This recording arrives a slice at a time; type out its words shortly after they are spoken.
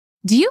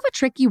Do you have a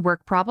tricky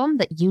work problem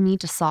that you need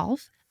to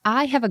solve?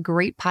 I have a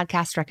great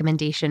podcast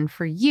recommendation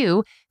for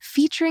you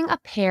featuring a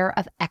pair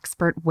of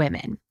expert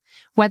women.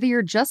 Whether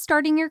you're just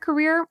starting your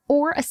career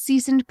or a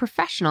seasoned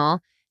professional,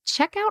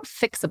 check out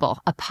Fixable,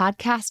 a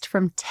podcast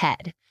from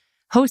TED.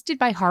 Hosted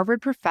by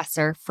Harvard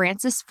professor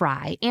Frances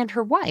Frei and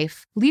her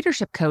wife,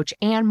 leadership coach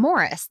Anne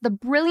Morris, the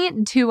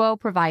brilliant duo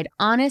provide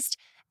honest,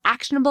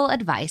 actionable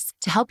advice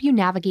to help you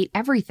navigate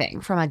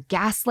everything from a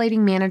gaslighting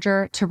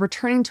manager to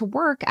returning to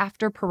work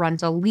after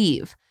parental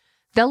leave.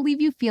 They'll leave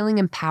you feeling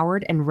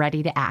empowered and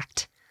ready to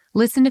act.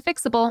 Listen to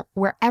Fixable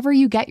wherever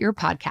you get your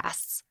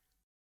podcasts.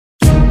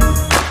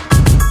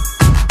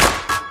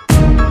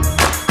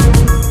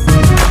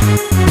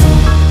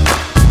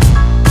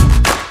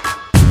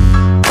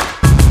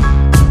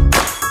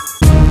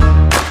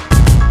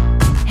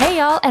 Hey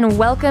y'all, and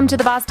welcome to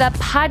the Bossed Up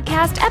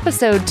Podcast,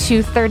 episode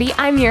 230.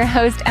 I'm your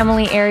host,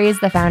 Emily Aries,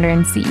 the founder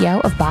and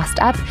CEO of Bossed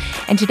Up.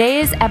 And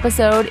today's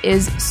episode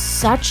is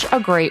such a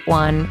great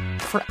one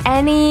for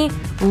any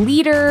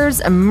leaders,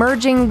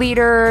 emerging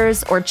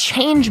leaders, or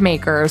change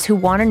makers who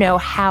want to know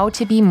how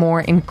to be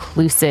more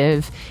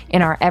inclusive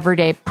in our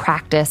everyday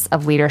practice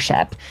of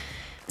leadership.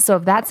 So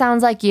if that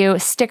sounds like you,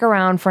 stick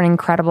around for an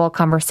incredible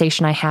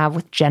conversation I have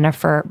with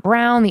Jennifer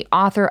Brown, the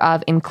author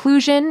of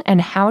Inclusion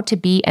and How to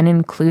Be an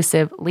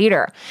Inclusive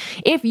Leader.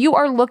 If you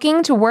are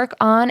looking to work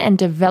on and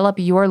develop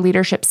your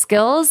leadership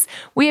skills,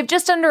 we have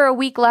just under a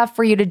week left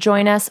for you to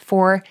join us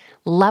for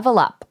Level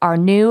Up, our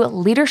new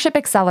Leadership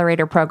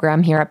Accelerator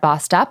program here at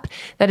Bossed Up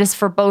that is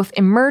for both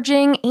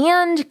emerging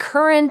and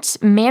current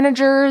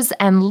managers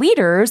and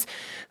leaders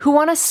who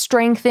want to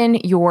strengthen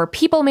your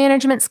people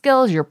management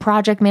skills, your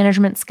project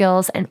management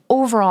skills, and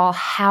overall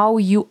how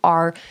you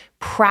are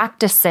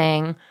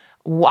practicing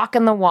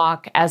walking the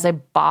walk as a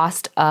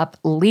bossed up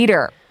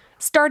leader.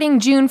 Starting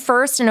June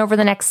 1st and over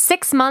the next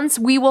 6 months,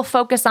 we will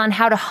focus on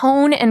how to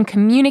hone and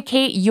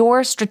communicate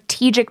your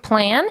strategic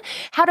plan,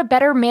 how to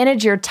better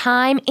manage your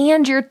time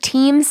and your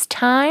team's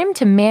time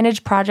to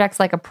manage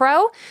projects like a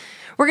pro.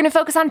 We're going to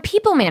focus on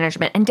people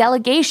management and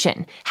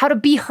delegation, how to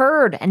be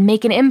heard and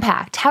make an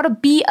impact, how to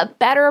be a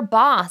better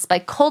boss by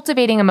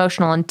cultivating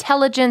emotional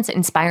intelligence,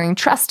 inspiring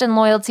trust and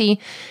loyalty,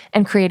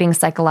 and creating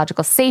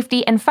psychological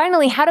safety. And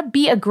finally, how to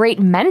be a great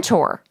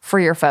mentor for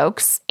your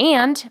folks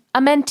and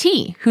a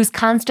mentee who's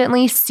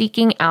constantly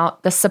seeking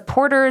out the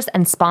supporters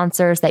and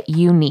sponsors that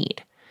you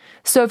need.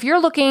 So if you're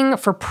looking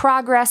for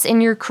progress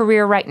in your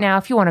career right now,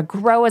 if you want to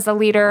grow as a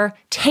leader,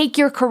 take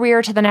your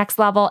career to the next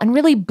level, and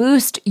really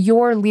boost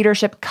your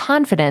leadership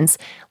confidence,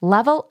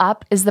 Level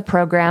Up is the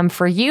program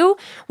for you.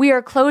 We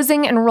are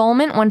closing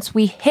enrollment once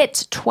we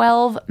hit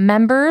 12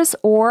 members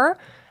or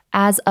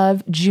as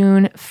of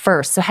June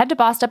 1st. So head to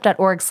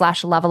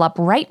bossedup.org/levelup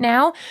right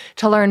now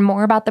to learn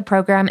more about the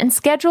program and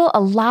schedule a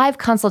live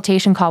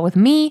consultation call with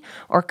me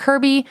or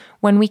Kirby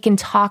when we can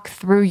talk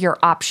through your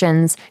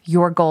options,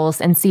 your goals,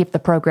 and see if the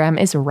program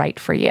is right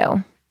for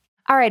you.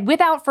 All right,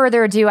 without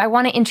further ado, I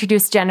want to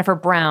introduce Jennifer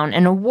Brown,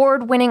 an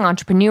award-winning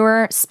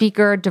entrepreneur,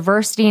 speaker,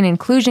 diversity and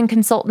inclusion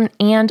consultant,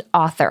 and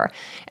author.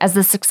 As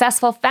the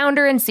successful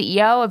founder and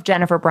CEO of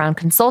Jennifer Brown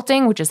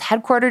Consulting, which is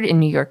headquartered in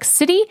New York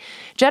City,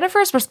 Jennifer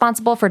is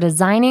responsible for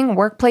designing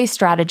workplace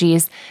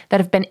strategies that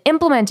have been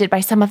implemented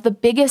by some of the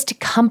biggest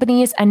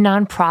companies and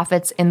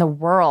nonprofits in the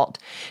world.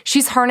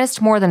 She's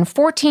harnessed more than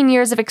 14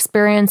 years of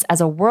experience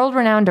as a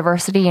world-renowned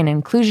diversity and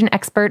inclusion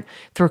expert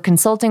through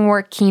consulting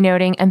work,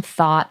 keynoting, and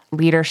thought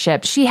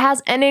leadership. She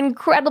has an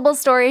incredible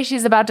story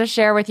she's about to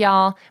share with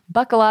y'all.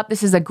 Buckle up.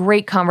 This is a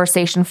great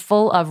conversation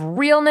full of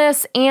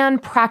realness and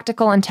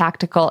practical and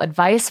tactical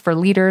advice for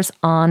leaders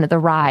on the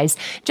rise.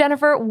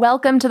 Jennifer,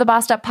 welcome to the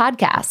Bossed Up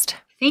Podcast.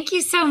 Thank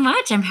you so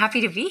much. I'm happy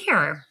to be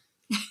here.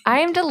 I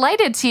am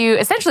delighted to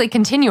essentially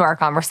continue our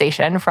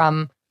conversation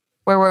from,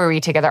 where were we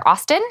together?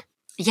 Austin?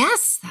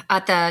 Yes,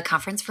 at the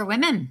Conference for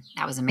Women.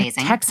 That was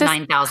amazing. Texas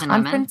 9,000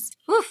 women.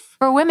 Oof.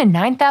 For women,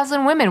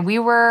 9,000 women. We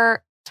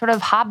were sort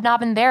of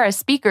hobnobbing there as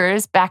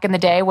speakers back in the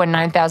day when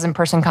 9,000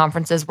 person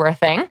conferences were a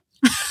thing.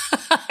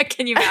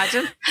 Can you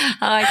imagine?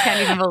 I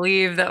can't even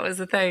believe that was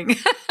a thing.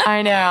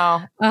 I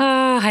know.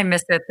 Oh, I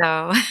miss it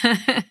though.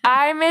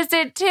 I miss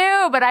it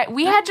too, but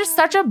we had just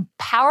such a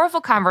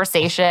powerful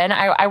conversation.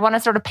 I want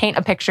to sort of paint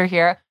a picture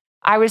here.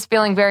 I was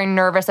feeling very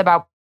nervous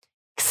about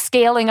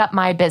scaling up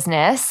my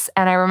business.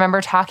 And I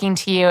remember talking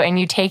to you and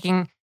you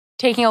taking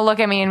a look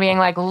at me and being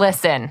like,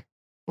 listen,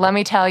 let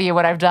me tell you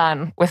what I've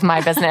done with my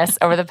business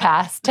over the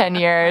past 10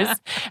 years.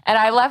 And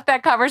I left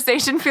that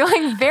conversation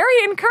feeling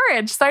very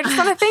encouraged. So I just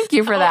want to thank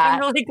you for that. I'm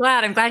really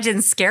glad. I'm glad it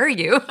didn't scare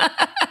you.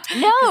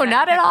 No,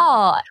 not at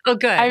all. Oh,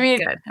 good. I mean,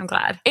 good. I'm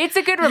glad. It's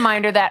a good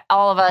reminder that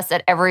all of us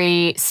at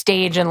every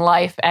stage in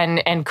life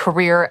and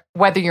career,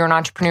 whether you're an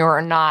entrepreneur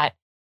or not,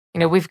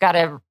 we've got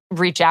to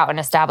reach out and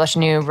establish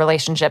new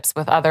relationships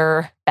with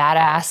other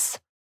badass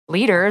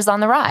leaders on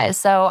the rise.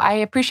 So I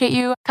appreciate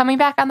you coming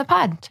back on the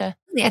pod.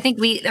 I think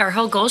our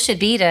whole goal should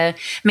be to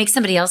make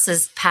somebody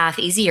else's path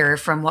easier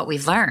from what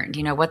we've learned.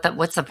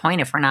 What's the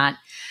point if we're not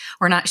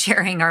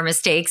sharing our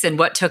mistakes and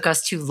what took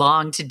us too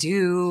long to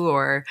do,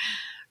 or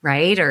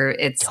right? Or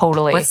it's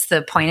Totally. what's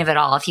the point of it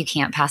all if you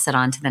can't pass it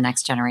on to the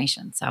next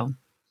generation? So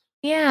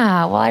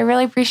yeah, well, I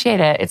really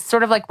appreciate it. It's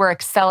sort of like we're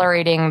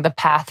accelerating the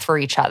path for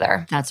each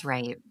other. that's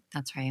right.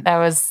 That's right.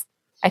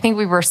 I think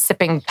we were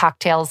sipping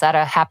cocktails at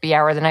a happy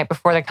hour the night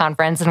before the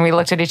conference, and we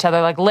looked at each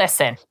other like,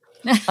 listen,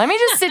 let me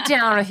just sit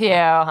down with you.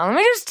 Let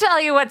me just tell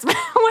you what's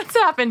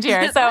happened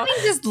here. So let me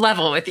just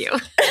level with you.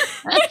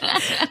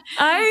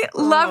 I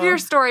love your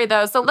story,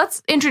 though. So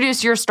let's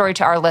introduce your story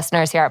to our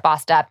listeners here at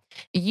Bossed Up.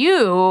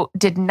 You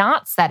did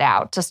not set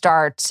out to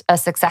start a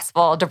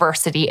successful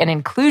diversity and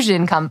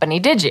inclusion company,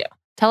 did you?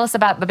 Tell us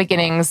about the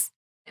beginnings.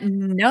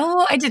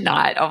 No, I did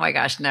not. Oh my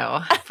gosh,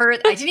 no. I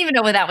didn't even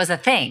know that was a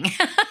thing.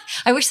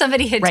 I wish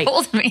somebody had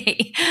told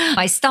me.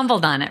 I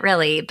stumbled on it,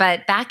 really.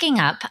 But backing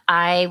up,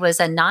 I was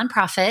a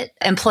nonprofit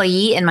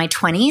employee in my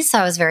 20s. So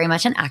I was very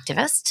much an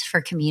activist for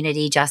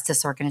community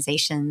justice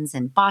organizations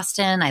in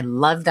Boston. I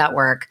loved that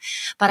work.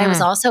 But I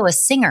was also a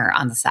singer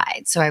on the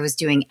side. So I was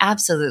doing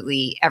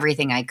absolutely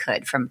everything I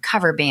could, from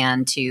cover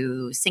band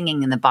to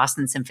singing in the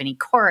Boston Symphony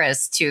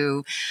Chorus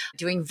to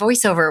doing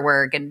voiceover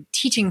work and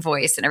teaching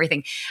voice and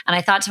everything. And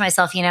I thought to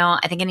myself,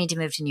 I think I need to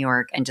move to New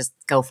York and just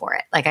go for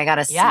it. Like, I got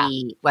to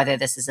see whether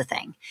this is a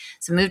thing.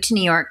 So moved to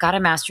New York, got a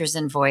master's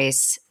in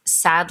voice.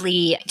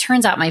 Sadly, it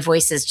turns out my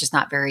voice is just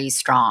not very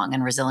strong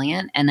and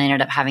resilient. And I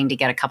ended up having to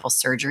get a couple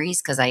surgeries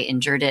because I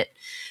injured it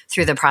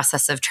through the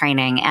process of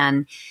training.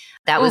 And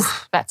that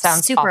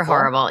sounds super awful.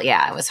 Horrible.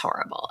 Yeah, it was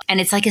horrible. And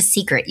it's like a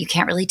secret. You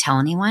can't really tell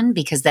anyone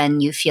because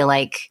then you feel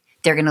like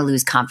they're going to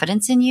lose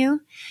confidence in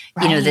you,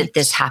 that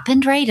this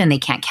happened, right? And they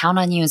can't count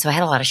on you. And so I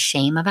had a lot of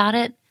shame about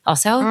it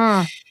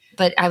also.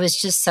 But I was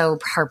just so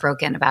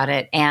heartbroken about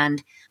it.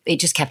 And it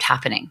just kept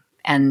happening.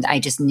 And I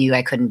just knew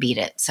I couldn't beat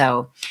it.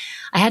 So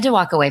I had to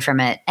walk away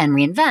from it and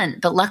reinvent.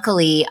 But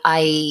luckily,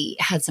 I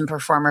had some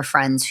performer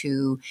friends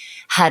who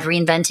had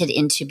reinvented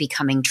into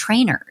becoming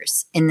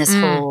trainers in this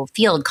whole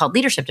field called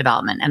leadership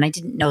development. And I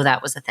didn't know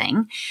that was a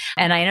thing.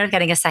 And I ended up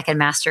getting a second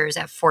master's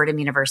at Fordham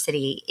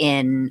University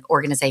in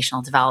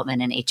organizational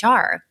development and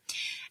HR.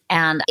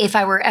 And if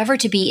I were ever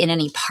to be in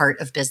any part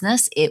of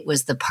business, it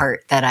was the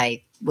part that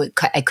I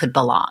could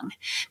belong,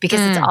 because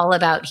it's all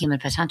about human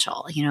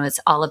potential. It's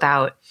all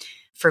about,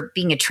 for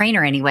being a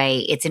trainer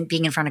anyway, it's in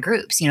being in front of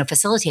groups,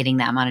 facilitating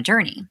them on a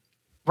journey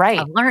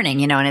of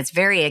learning, and it's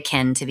very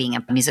akin to being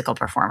a musical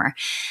performer.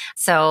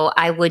 So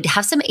I would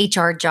have some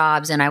HR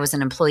jobs, and I was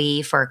an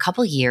employee for a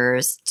couple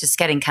years, just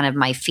getting kind of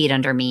my feet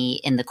under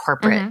me in the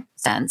corporate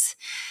sense.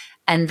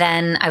 And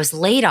then I was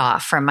laid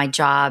off from my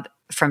job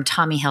from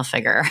Tommy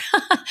Hilfiger.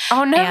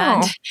 Oh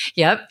no.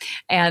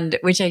 And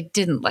which I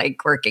didn't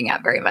like working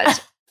at very much.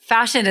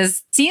 Fashion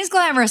seems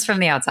glamorous from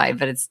the outside,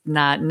 but it's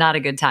not a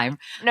good time.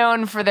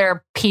 Known for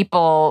their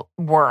people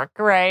work,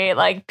 right?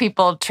 Like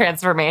people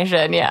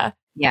transformation. Yeah.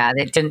 Yeah.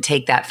 They didn't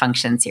take that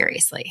function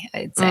seriously,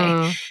 I'd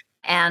say.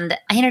 And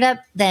I ended up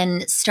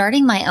then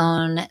starting my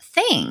own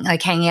thing,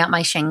 like hanging out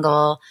my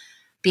shingle,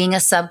 being a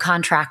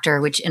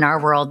subcontractor, which in our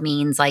world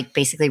means like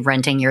basically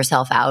renting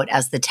yourself out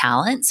as the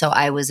talent. So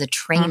I was a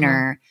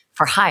trainer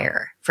for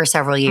hire for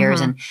several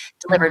years and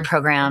delivered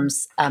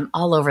programs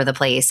all over the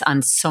place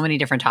on so many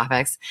different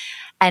topics,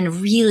 and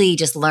really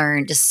just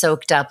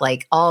soaked up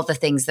like all the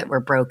things that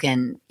were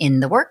broken in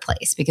the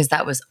workplace, because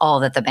that was all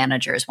that the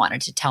managers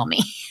wanted to tell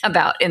me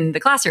about in the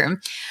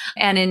classroom.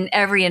 And in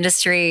every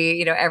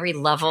industry, every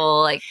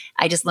level, like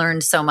I just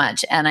learned so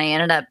much. And I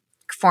ended up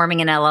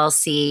forming an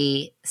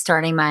LLC,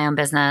 starting my own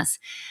business.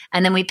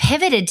 And then we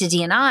pivoted to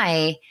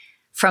D&I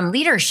from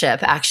leadership,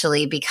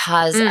 actually,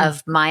 because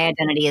of my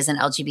identity as an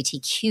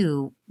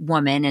LGBTQ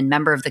woman and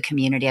member of the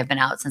community. I've been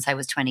out since I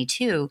was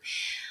 22,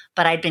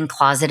 but I'd been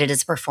closeted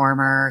as a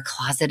performer,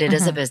 closeted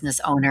as a business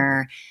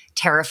owner,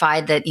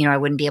 terrified that, I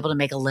wouldn't be able to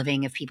make a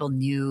living if people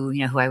knew,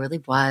 who I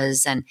really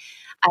was. And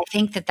I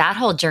think that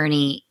whole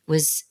journey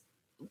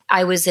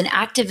I was an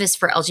activist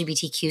for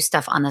LGBTQ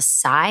stuff on the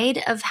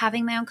side of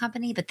having my own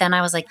company. But then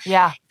I was like,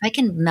 if I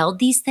can meld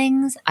these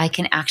things, I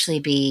can actually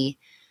be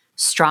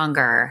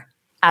stronger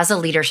as a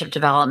leadership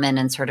development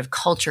and sort of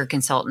culture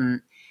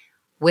consultant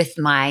with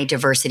my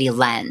diversity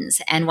lens.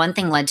 And one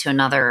thing led to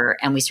another,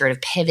 and we sort of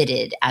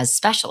pivoted as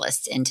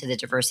specialists into the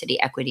diversity,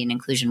 equity, and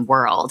inclusion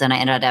world. And I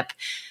ended up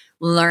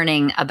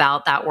learning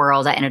about that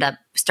world. I ended up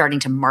starting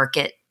to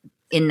market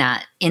in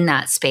that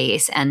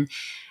space. And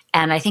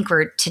I think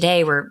we're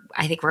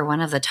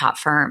one of the top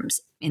firms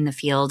in the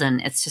field,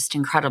 and it's just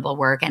incredible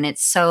work. And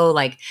it's so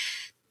like,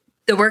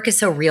 the work is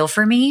so real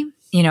for me,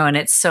 and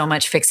it's so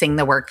much fixing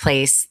the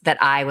workplace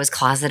that I was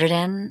closeted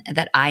in,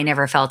 that I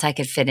never felt I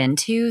could fit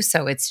into.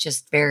 So it's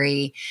just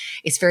very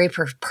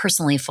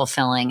personally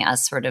fulfilling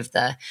as sort of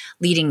the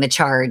leading the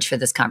charge for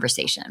this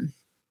conversation.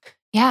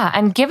 Yeah.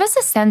 And give us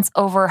a sense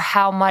over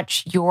how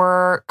much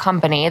your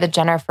company, the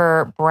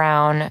Jennifer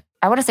Brown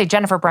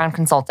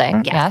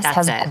Consulting,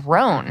 has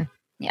grown.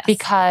 Yes.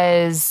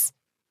 Because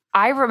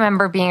I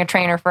remember being a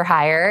trainer for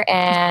hire,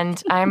 and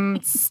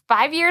I'm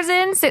 7 years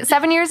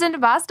into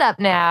Bossed Up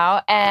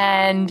now.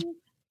 And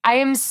I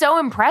am so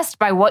impressed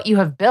by what you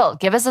have built.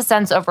 Give us a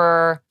sense of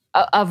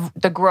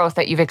the growth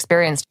that you've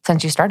experienced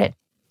since you started.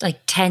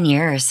 like 10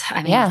 years.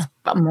 I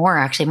mean, more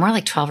actually, more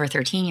like 12 or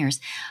 13 years.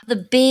 The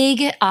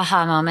big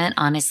aha moment,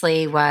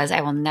 honestly, was,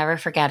 I will never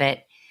forget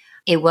it.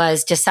 It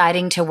was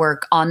deciding to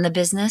work on the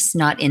business,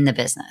 not in the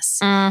business.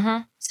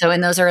 Mm-hmm. So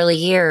in those early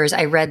years,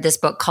 I read this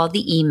book called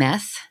The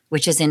E-Myth,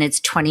 which is in its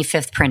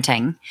 25th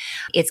printing.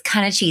 It's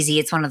kind of cheesy.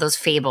 It's one of those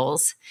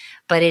fables,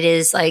 but it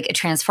is like a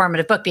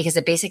transformative book because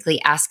it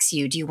basically asks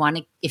you, do you want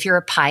to, if you're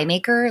a pie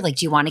maker, like,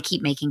 do you want to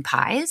keep making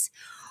pies,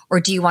 or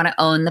do you want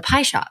to own the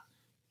pie shop?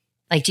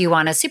 Like, do you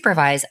want to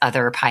supervise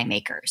other pie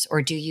makers,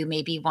 or do you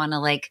maybe want to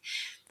like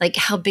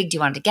how big do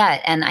you want to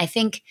get? And I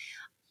think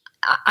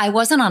I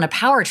wasn't on a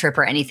power trip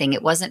or anything.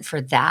 It wasn't for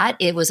that.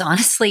 It was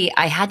honestly,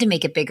 I had to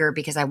make it bigger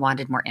because I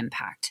wanted more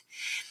impact.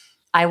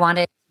 I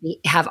wanted to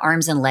have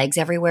arms and legs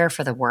everywhere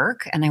for the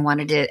work. And I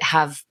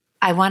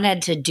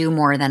wanted to do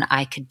more than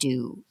I could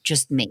do,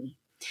 just me.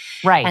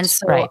 Right. And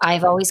so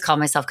I've always called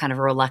myself kind of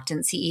a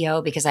reluctant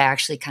CEO because I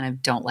actually kind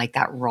of don't like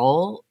that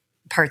role.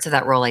 Parts of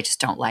that role I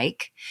just don't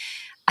like.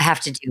 I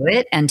have to do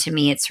it. And to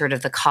me, it's sort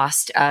of the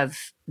cost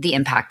of the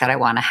impact that I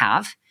want to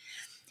have.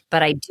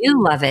 But I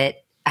do love it.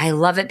 I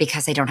love it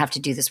because I don't have to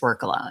do this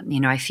work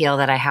alone. I feel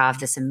that I have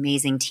this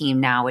amazing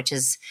team now, which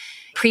is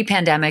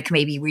pre-pandemic.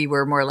 Maybe we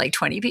were more like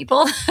 20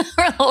 people.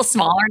 We're a little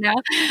smaller now.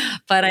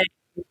 But I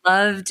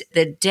loved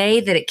the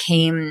day that it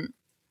came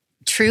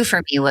true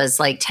for me was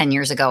like 10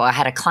 years ago. I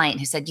had a client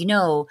who said,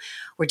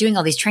 we're doing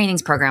all these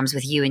trainings programs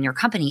with you and your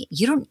company.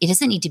 It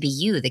doesn't need to be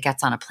you that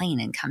gets on a plane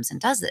and comes and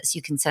does this.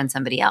 You can send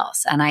somebody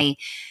else. And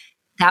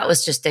that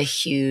was just a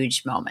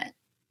huge moment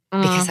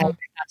because I thought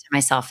to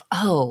myself,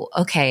 oh,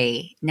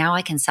 okay, now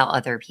I can sell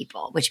other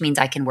people, which means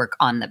I can work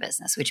on the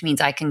business, which means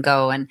I can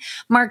go and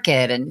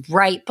market and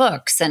write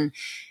books and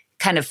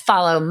kind of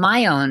follow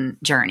my own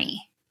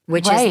journey,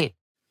 which is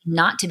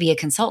not to be a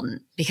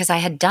consultant, because I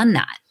had done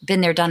that,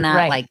 been there, done that.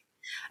 Right. Like,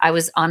 I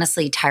was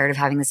honestly tired of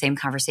having the same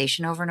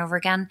conversation over and over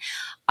again.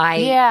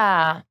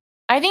 I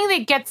think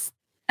it gets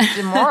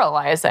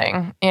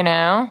demoralizing,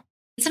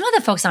 Some of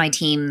the folks on my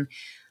team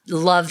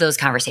love those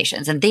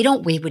conversations, and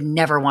we would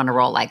never want to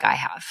roll like I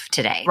have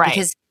today. Right.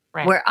 Because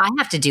where I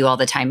have to do all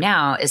the time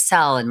now is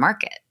sell and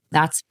market.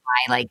 That's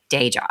my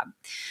day job.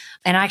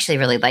 And I actually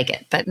really like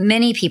it. But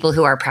many people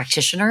who are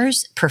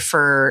practitioners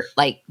prefer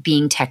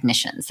being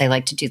technicians. They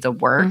like to do the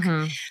work,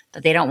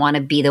 but they don't want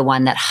to be the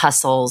one that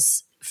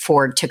hustles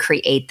to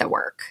create the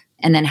work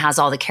and then has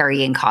all the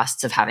carrying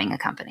costs of having a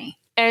company.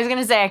 I was going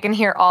to say, I can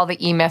hear all the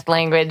E-Myth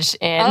language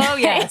in. Oh,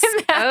 yes.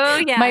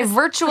 My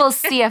virtual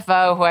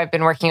CFO, who I've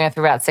been working with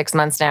for about 6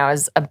 months now,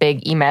 is a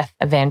big E-Myth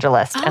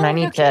evangelist. And I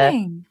need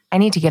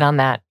to get on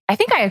that. I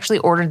think I actually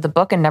ordered the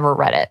book and never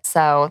read it.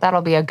 So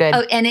that'll be a good.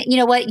 Oh, and you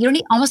know what? You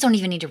almost don't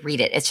even need to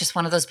read it. It's just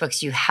one of those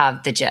books you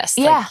have the gist.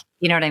 Yeah.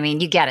 You know what I mean?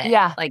 You get it.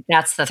 Yeah.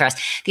 That's the thrust.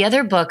 The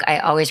other book I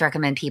always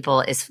recommend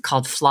people is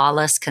called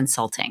Flawless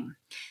Consulting.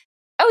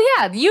 Oh,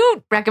 yeah.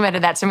 You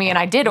recommended that to me and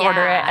I did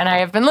order it and I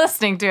have been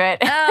listening to it.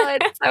 Oh,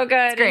 it's so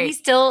good. It's great.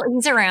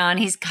 He's around.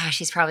 He's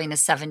probably in his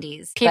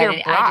 70s. Peter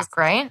Block,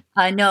 right?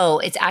 No,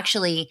 it's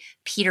actually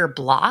Peter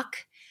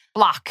Block.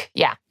 Block,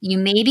 yeah. You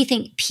maybe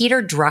think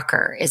Peter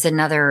Drucker is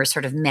another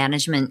sort of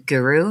management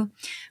guru,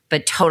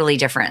 but totally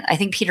different. I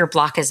think Peter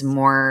Block is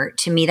more,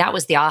 to me, that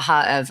was the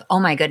aha of, oh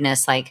my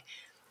goodness,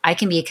 I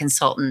can be a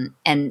consultant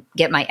and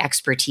get my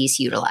expertise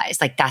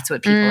utilized. That's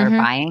what people are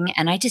buying.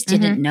 And I just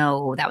didn't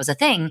know that was a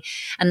thing.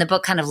 And the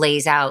book kind of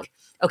lays out,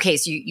 okay,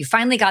 so you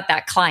finally got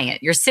that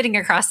client. You're sitting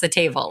across the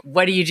table.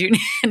 What do you do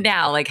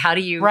now? How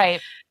do you,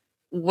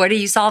 what are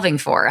you solving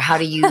for? How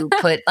do you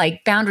put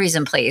boundaries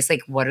in place?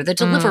 What are the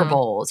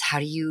deliverables? How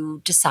do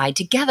you decide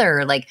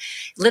together?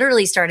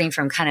 Literally starting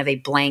from kind of a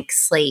blank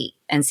slate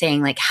and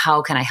saying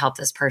how can I help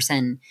this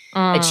person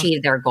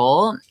achieve their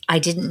goal? I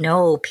didn't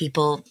know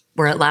people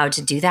were allowed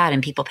to do that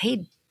and people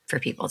paid for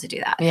people to do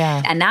that.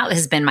 Yeah. And that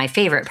has been my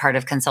favorite part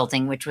of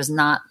consulting, which was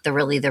not the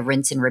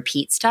rinse and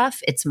repeat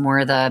stuff. It's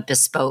more the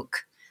bespoke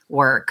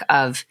work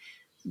of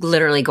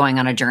literally going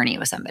on a journey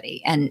with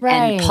somebody and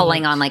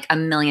pulling on a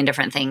million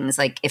different things,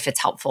 if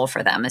it's helpful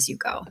for them as you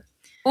go.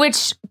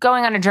 Which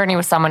going on a journey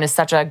with someone is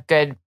such a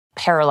good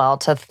parallel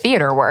to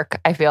theater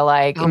work. I feel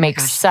like it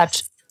makes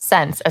such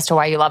sense as to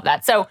why you love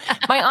that. So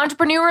my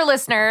entrepreneur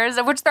listeners,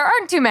 of which there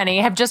aren't too many,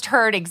 have just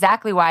heard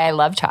exactly why I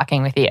love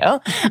talking with you,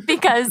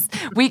 because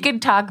we could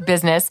talk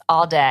business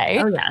all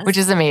day, which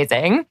is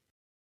amazing.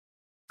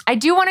 I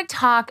do want to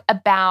talk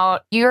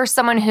about, you're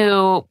someone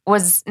who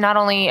was not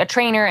only a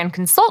trainer and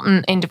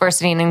consultant in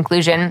diversity and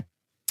inclusion,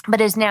 but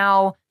has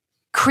now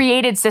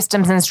created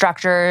systems and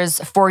structures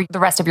for the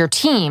rest of your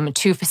team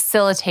to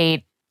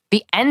facilitate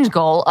the end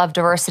goal of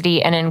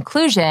diversity and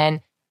inclusion.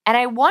 And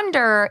I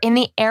wonder, in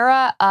the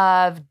era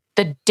of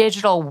the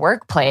digital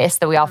workplace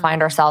that we all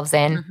find ourselves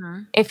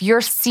in, if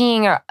you're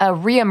seeing a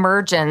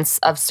reemergence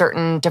of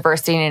certain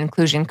diversity and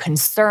inclusion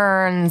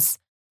concerns,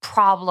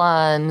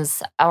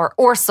 problems,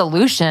 or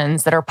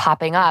solutions that are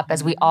popping up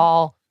as we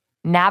all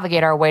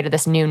navigate our way to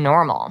this new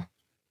normal.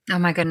 Oh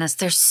my goodness,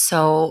 there's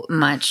so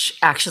much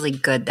actually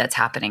good that's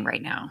happening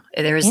right now.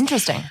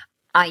 Interesting.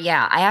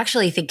 Yeah, I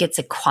actually think it's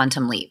a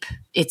quantum leap.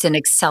 It's an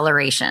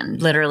acceleration.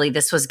 Literally,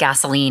 this was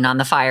gasoline on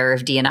the fire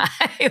of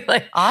D&I.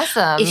 Like,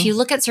 Awesome. if you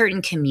look at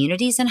certain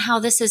communities and how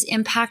this is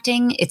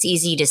impacting, it's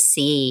easy to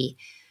see.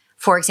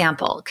 For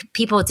example,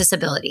 people with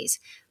disabilities.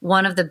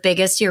 One of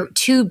the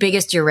two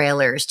biggest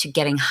derailers to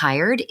getting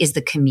hired is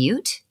the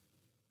commute.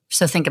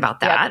 So think about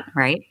that,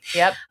 right?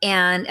 Yep.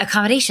 And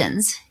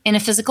accommodations in a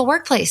physical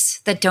workplace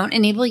that don't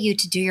enable you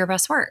to do your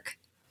best work.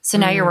 So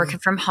now you're working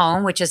from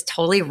home, which is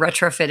totally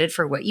retrofitted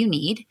for what you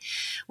need.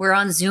 We're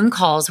on Zoom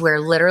calls where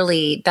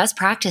literally best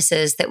practice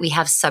is that we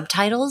have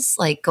subtitles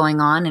like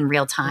going on in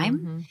real time.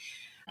 Mm-hmm.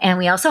 And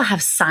we also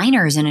have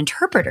signers and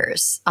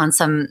interpreters on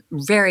some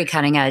very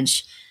cutting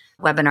edge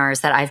webinars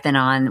that I've been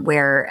on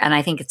and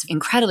I think it's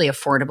incredibly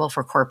affordable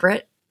for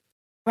corporate.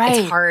 Right.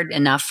 It's hard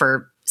enough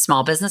for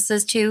small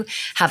businesses to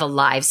have a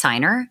live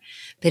signer,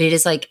 but it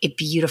is like a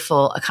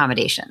beautiful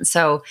accommodation.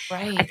 So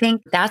I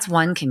think that's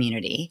one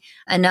community.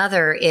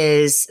 Another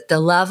is the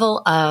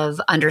level of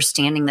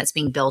understanding that's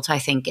being built, I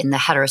think, in the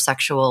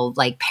heterosexual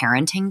like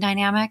parenting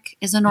dynamic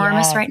is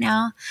enormous right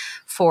now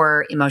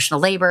for emotional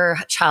labor,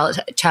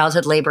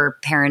 childhood labor,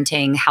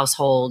 parenting,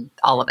 household,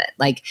 all of it.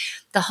 Like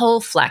the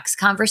whole flex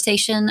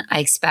conversation, I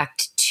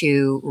expect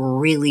to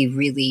really,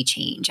 really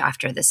change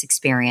after this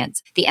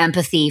experience. The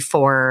empathy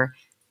for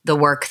the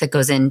work that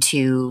goes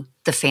into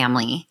the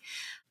family,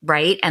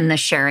 right? And the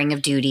sharing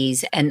of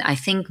duties. And I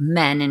think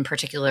men in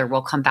particular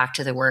will come back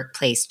to the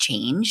workplace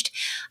changed.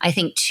 I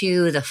think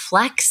too, the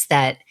flex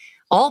that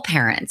all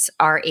parents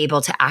are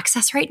able to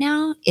access right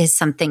now is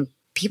something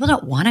people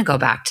don't want to go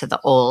back to the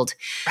old.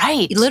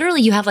 Right.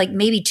 Literally, you have like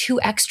maybe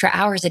 2 extra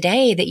hours a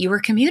day that you were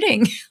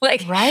commuting.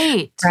 Like,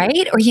 right.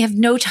 Or you have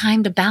no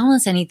time to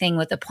balance anything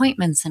with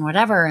appointments and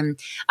whatever. And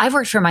I've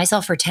worked for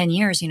myself for 10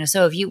 years,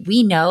 so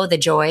we know the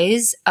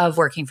joys of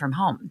working from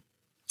home.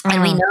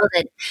 And we know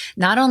that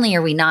not only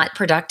are we not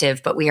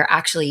productive, but we are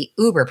actually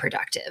uber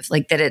productive.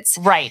 Like that it's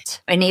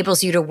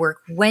enables you to work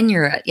when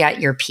you're at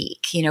your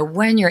peak,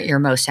 when you're at your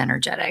most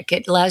energetic.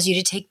 It allows you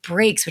to take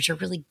breaks, which are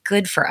really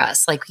good for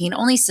us. Like we can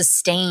only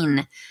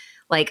sustain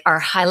like our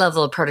high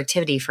level of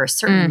productivity for a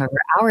certain number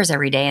of hours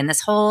every day. And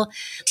this whole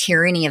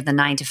tyranny of the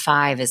 9 to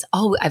 5 is,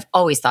 I've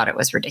always thought it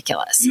was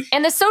ridiculous.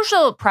 And the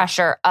social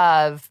pressure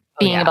of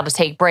being able to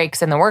take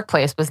breaks in the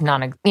workplace was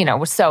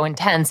was so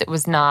intense. It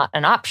was not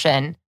an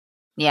option.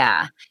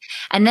 Yeah.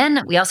 And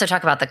then we also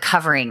talk about the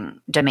covering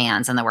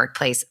demands in the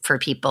workplace for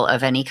people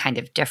of any kind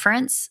of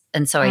difference.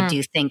 And so I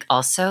do think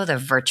also the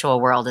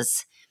virtual world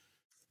is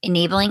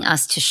enabling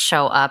us to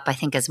show up, I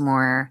think, as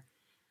more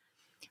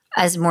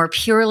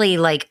purely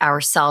like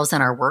ourselves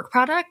and our work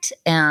product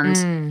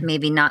and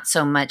maybe not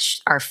so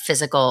much our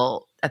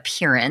physical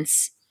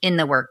appearance in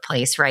the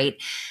workplace, right?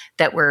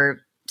 That we're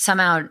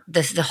somehow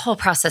the whole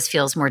process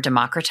feels more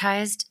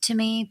democratized to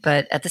me,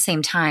 but at the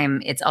same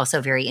time, it's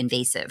also very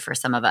invasive for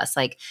some of us,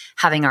 like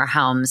having our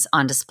homes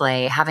on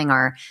display, having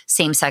our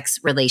same-sex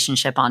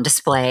relationship on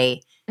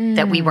display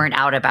that we weren't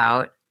out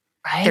about.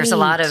 Right. There's a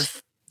lot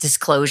of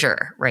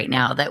disclosure right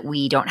now that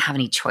we don't have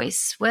any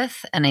choice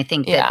with. And I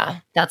think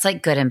that's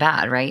like good and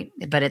bad, right?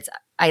 But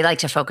I like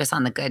to focus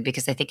on the good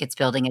because I think it's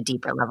building a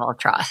deeper level of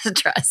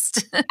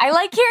trust. I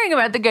like hearing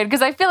about the good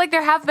because I feel like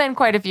there have been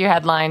quite a few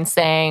headlines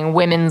saying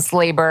women's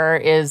labor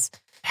is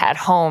at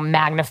home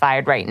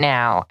magnified right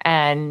now.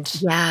 And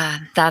yeah,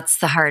 that's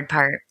the hard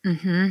part.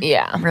 Mm-hmm.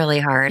 Yeah. Really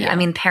hard. Yeah. I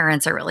mean,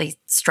 parents are really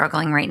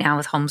struggling right now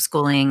with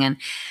homeschooling. And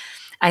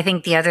I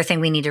think the other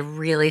thing we need to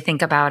really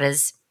think about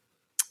is,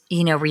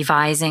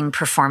 revising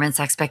performance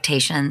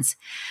expectations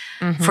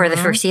for the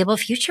foreseeable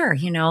future,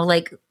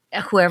 like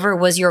whoever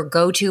was your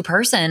go-to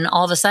person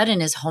all of a sudden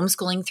is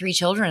homeschooling 3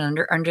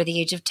 children under the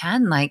age of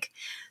 10. Like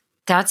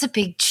that's a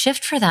big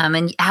shift for them.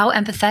 And how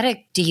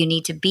empathetic do you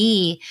need to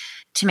be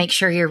to make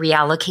sure you're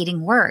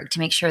reallocating work, to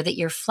make sure that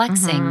you're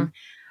flexing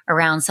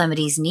around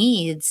somebody's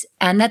needs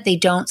and that they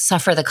don't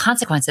suffer the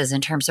consequences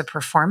in terms of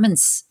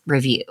performance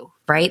review,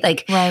 right?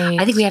 Like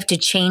I think we have to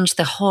change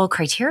the whole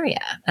criteria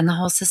and the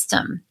whole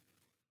system.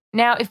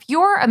 Now, if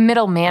you're a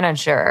middle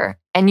manager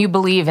and you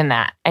believe in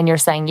that and you're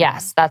saying,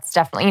 yes, that's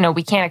definitely,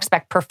 we can't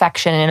expect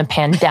perfection in a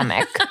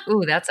pandemic.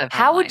 Ooh, that's a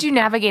How would you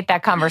navigate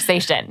that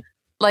conversation?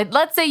 Like,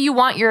 let's say you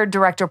want your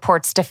direct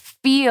reports to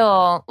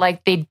feel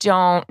like they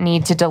don't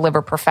need to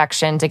deliver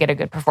perfection to get a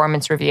good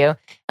performance review.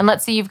 And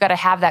let's say you've got to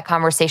have that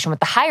conversation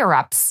with the higher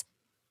ups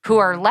who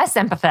are less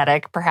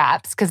empathetic,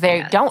 perhaps, because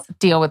they don't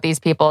deal with these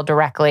people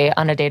directly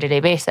on a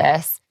day-to-day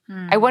basis.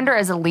 I wonder,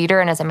 as a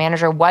leader and as a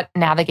manager, what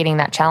navigating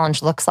that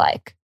challenge looks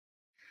like.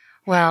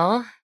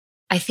 Well,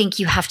 I think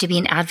you have to be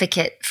an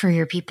advocate for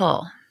your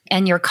people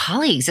and your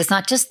colleagues. It's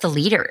not just the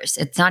leaders.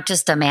 It's not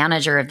just a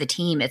manager of the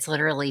team. It's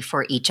literally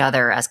for each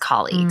other as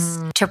colleagues.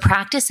 To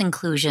practice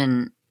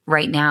inclusion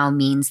right now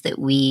means that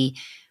we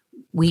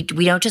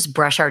don't just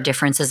brush our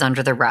differences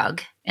under the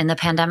rug in the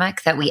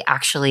pandemic, that we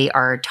actually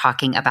are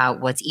talking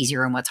about what's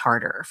easier and what's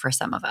harder for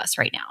some of us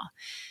right now.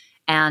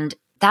 And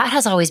that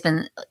has always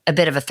been a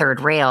bit of a third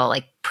rail,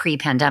 like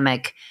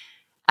pre-pandemic.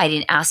 I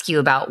didn't ask you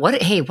about what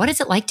is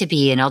it like to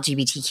be an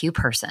LGBTQ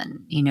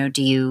person?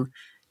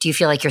 Do Do you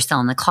feel like you're still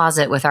in the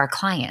closet with our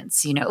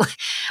clients,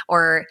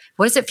 or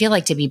what does it feel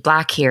like to be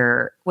Black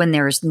here when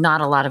there's not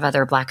a lot of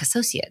other Black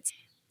associates?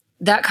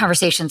 That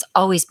conversation's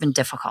always been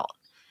difficult.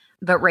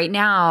 But right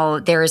now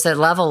there is a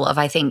level of,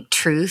 I think,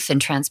 truth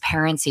and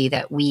transparency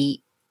that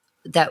we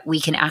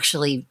can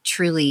actually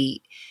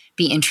truly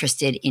be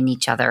interested in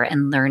each other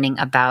and learning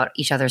about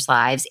each other's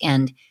lives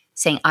and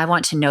saying, I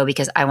want to know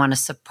because I want to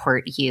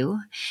support you.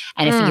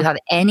 And if you have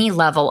any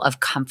level of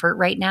comfort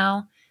right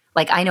now,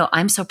 like I know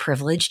I'm so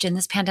privileged in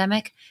this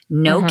pandemic,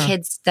 no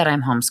kids that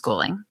I'm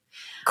homeschooling,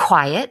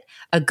 quiet,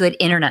 a good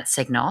internet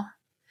signal.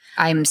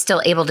 I'm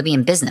still able to be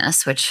in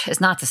business, which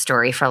is not the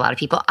story for a lot of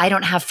people. I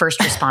don't have first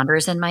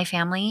responders in my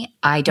family.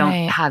 I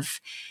don't have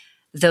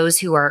those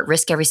who are at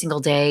risk every single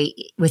day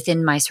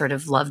within my sort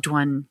of loved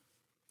one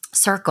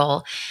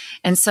circle.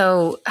 And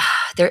so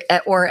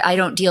or I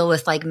don't deal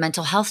with like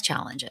mental health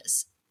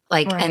challenges,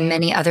 and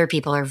many other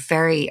people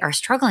are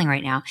struggling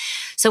right now.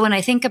 So when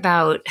I think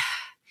about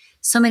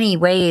so many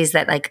ways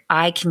that like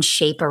I can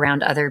shape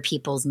around other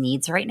people's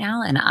needs right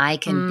now, and I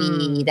can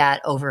be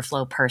that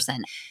overflow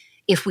person.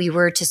 If we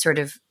were to sort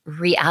of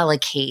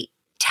reallocate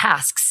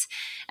tasks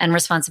and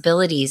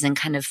responsibilities and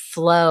kind of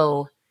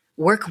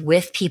work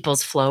with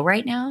people's flow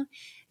right now,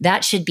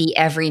 that should be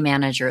every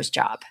manager's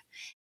job.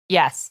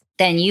 Yes.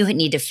 Then you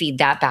need to feed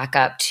that back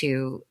up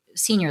to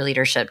senior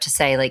leadership to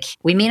say, like,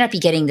 we may not be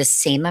getting the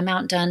same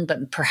amount done,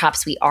 but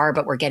perhaps we are,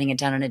 but we're getting it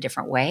done in a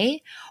different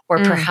way. Or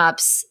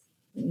perhaps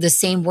the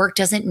same work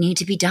doesn't need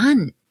to be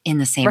done in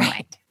the same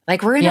way.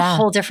 Like we're in a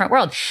whole different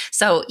world.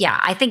 So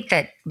I think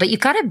but you've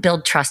got to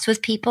build trust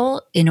with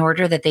people in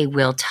order that they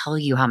will tell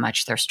you how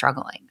much they're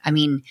struggling. I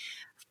mean,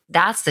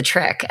 that's the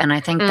trick. And I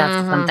think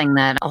that's something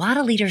that a lot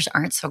of leaders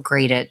aren't so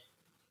great at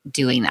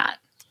doing that.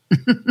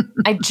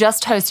 I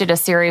just hosted a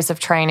series of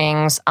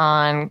trainings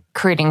on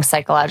creating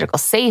psychological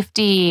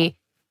safety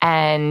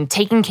and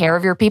taking care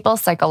of your people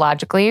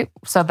psychologically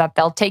so that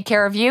they'll take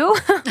care of you,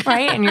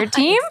 right? And your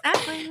team.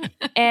 Exactly.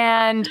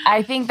 And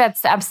I think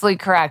that's absolutely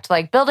correct.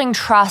 Like building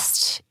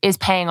trust is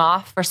paying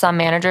off for some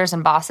managers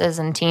and bosses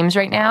and teams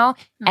right now.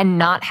 And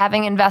not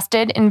having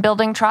invested in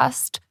building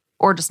trust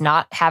or just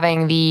not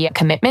having the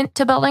commitment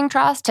to building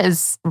trust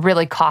has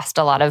really cost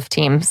a lot of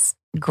teams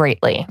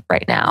greatly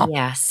right now.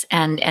 Yes.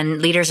 And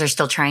leaders are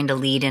still trying to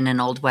lead in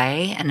an old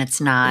way, and it's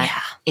not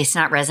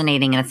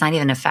resonating, and it's not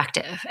even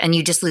effective. And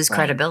you just lose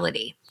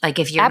credibility. Like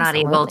if you're not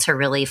able to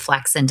really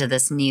flex into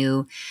this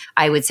new,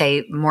 I would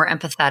say, more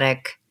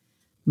empathetic,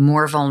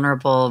 more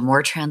vulnerable,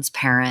 more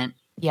transparent,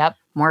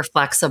 more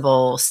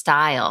flexible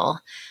style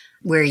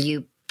where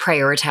you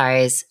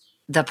prioritize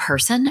the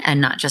person and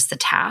not just the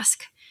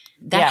task.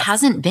 That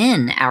hasn't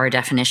been our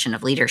definition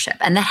of leadership.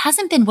 And that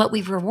hasn't been what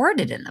we've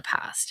rewarded in the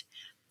past.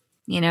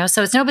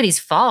 So it's nobody's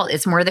fault.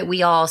 It's more that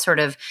we all sort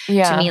of,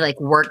 to me, like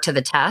work to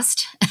the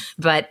test.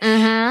 But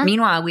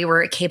meanwhile, we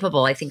were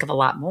capable, I think, of a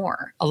lot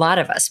more. A lot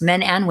of us,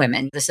 men and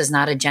women. This is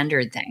not a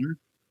gendered thing.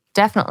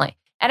 Definitely.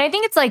 And I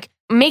think it's like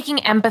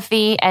making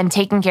empathy and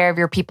taking care of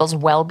your people's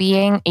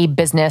well-being a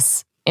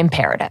business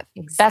imperative.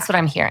 Exactly. That's what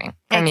I'm hearing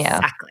from you.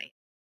 Exactly.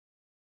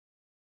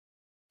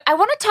 I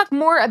want to talk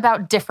more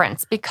about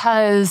difference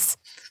because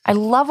I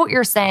love what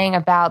you're saying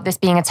about this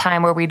being a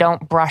time where we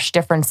don't brush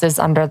differences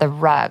under the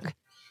rug.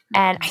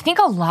 And I think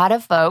a lot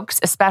of folks,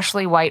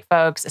 especially white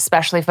folks,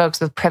 especially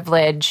folks with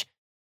privilege,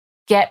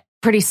 get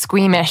pretty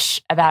squeamish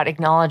about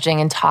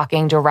acknowledging and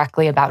talking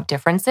directly about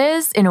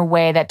differences in a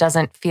way that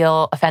doesn't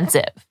feel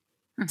offensive.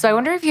 So I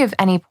wonder if you have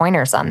any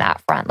pointers on that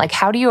front. Like,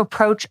 how do you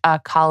approach a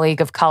colleague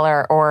of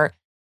color or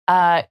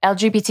a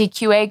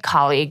LGBTQA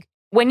colleague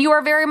when you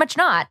are very much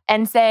not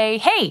and say,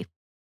 hey,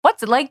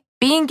 what's it like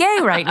being gay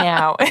right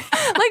now? Like,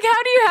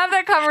 how do you have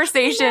that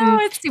conversation? No,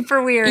 it's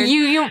super weird.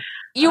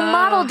 You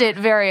modeled it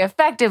very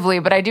effectively,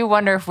 but I do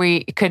wonder if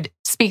we could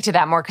speak to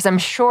that more, because I'm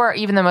sure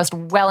even the most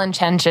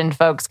well-intentioned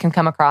folks can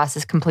come across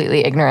as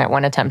completely ignorant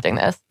when attempting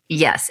this.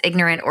 Yes,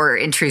 ignorant or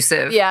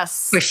intrusive.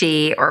 Yes.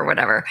 Pushy or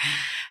whatever.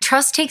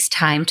 Trust takes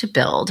time to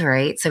build,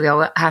 right? So we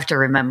all have to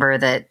remember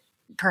that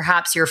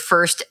perhaps your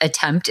first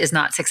attempt is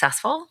not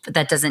successful, but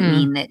that doesn't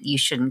mean that you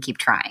shouldn't keep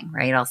trying,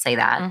 right? I'll say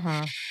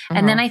that.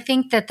 And then I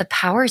think that the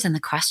power's in the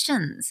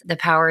questions. The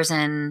power's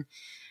in,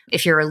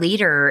 if you're a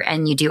leader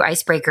and you do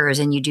icebreakers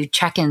and you do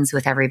check-ins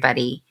with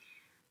everybody,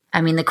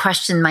 I mean, the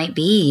question might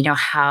be,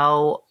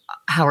 how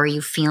are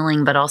you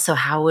feeling, but also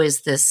how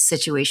is this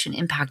situation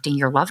impacting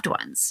your loved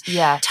ones?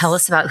 Yeah. Tell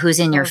us about who's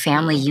in your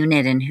family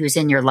unit and who's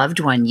in your loved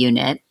one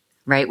unit,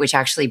 right? Which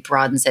actually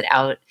broadens it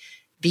out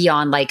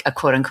beyond like a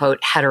quote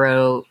unquote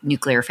hetero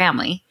nuclear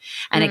family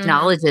and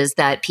acknowledges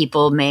that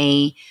people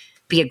may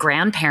be a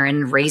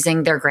grandparent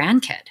raising their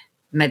grandkid.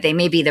 They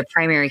may be the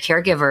primary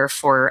caregiver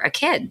for a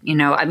kid.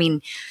 I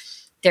mean,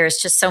 there's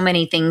just so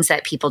many things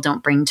that people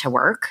don't bring to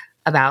work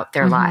about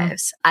their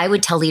lives. I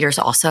would tell leaders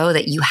also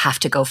that you have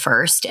to go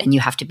first and you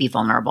have to be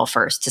vulnerable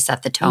first to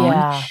set the tone.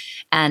 Yeah.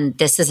 And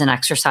this is an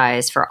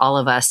exercise for all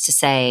of us to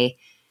say,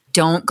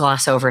 don't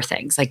gloss over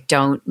things. Like,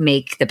 don't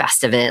make the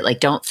best of it. Like,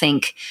 don't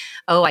think,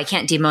 oh, I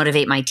can't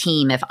demotivate my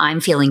team. If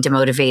I'm feeling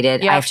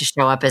demotivated, I have to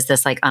show up as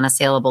this like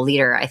unassailable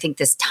leader. I think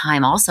this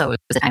time also is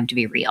a time to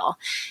be real.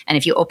 And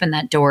if you open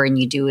that door and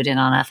you do it in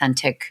an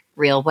authentic,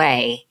 real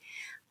way,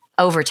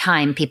 over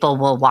time, people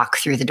will walk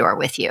through the door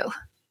with you.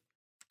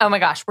 Oh my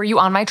gosh, were you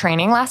on my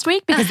training last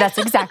week? Because that's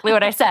exactly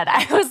what I said.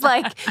 I was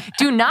like,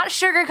 do not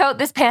sugarcoat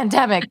this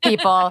pandemic,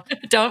 people.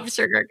 Don't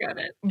sugarcoat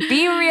it.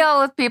 Be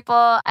real with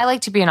people. I like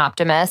to be an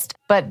optimist,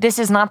 but this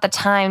is not the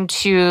time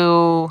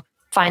to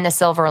find the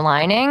silver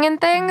lining in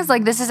things.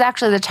 Like, this is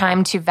actually the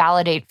time to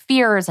validate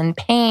fears and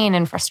pain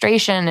and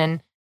frustration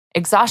and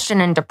exhaustion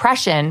and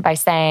depression by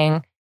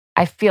saying,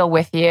 I feel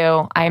with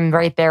you. I'm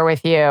right there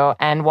with you.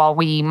 And while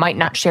we might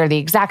not share the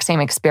exact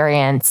same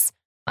experience,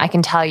 I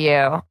can tell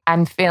you,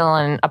 I'm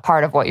feeling a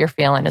part of what you're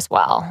feeling as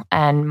well,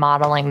 and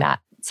modeling that.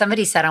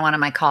 Somebody said on one of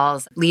my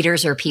calls,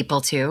 leaders are people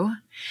too.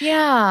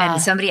 Yeah.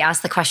 And somebody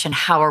asked the question,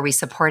 how are we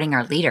supporting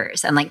our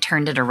leaders? And like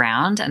turned it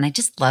around. And I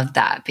just loved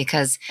that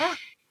because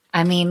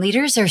I mean,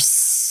 leaders are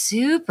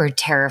super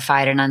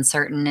terrified and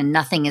uncertain, and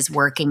nothing is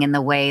working in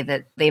the way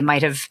that they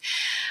might have.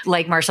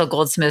 Like Marshall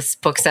Goldsmith's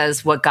book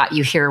says, what got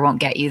you here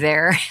won't get you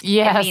there.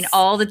 Yes. I mean,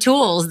 all the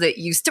tools that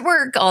used to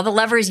work, all the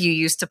levers you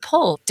used to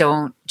pull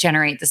don't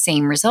generate the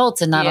same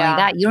results. And not only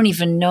that, you don't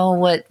even know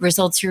what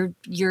results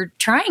you're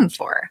trying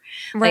for.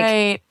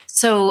 Right. Like,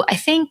 so I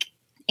think,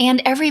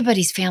 and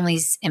everybody's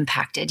family's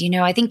impacted. You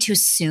know, I think to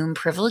assume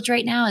privilege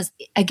right now is,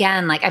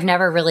 again, like I've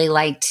never really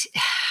liked,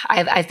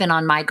 I've been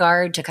on my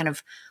guard to kind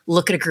of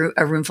look at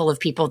a room full of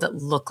people that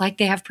look like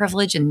they have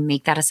privilege and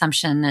make that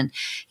assumption. And,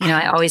 you know,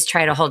 I always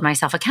try to hold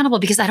myself accountable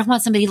because I don't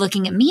want somebody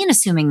looking at me and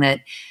assuming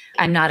that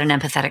I'm not an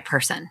empathetic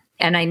person.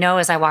 And I know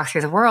as I walk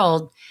through the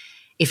world,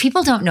 if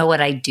people don't know what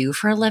I do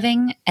for a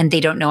living and they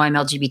don't know I'm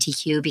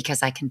LGBTQ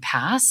because I can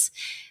pass,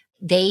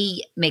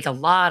 they make a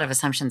lot of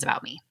assumptions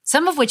about me.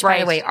 Some of which, by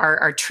the way,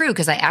 are true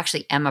because I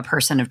actually am a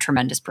person of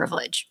tremendous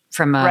privilege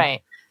from a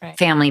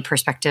family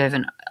perspective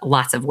in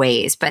lots of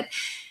ways. But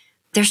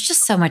there's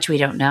just so much we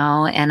don't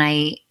know. And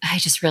I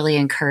just really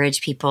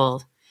encourage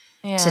people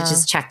to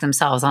just check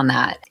themselves on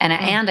that.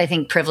 And I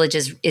think privilege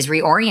is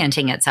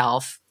reorienting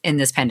itself in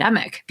this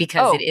pandemic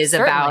because it is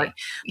about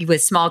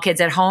with small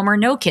kids at home or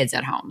no kids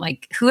at home.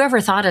 Like,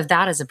 whoever thought of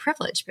that as a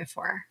privilege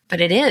before?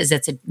 But it is.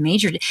 It's a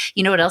major,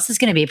 you know what else is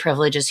going to be a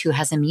privilege is who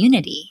has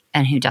immunity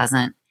and who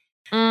doesn't.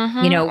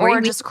 You know, or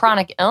just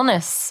chronic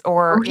illness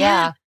or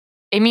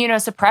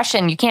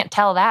immunosuppression. You can't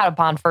tell that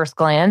upon first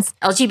glance.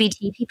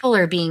 LGBT people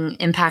are being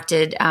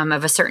impacted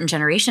of a certain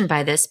generation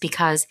by this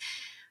because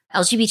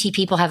LGBT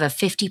people have a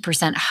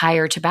 50%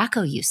 higher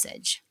tobacco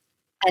usage.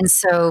 And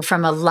so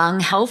from a lung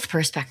health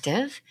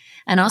perspective,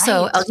 and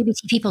also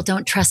LGBT people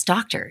don't trust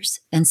doctors.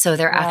 And so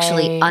they're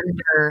actually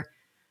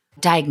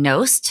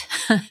underdiagnosed.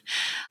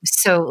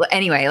 So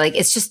anyway, like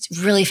it's just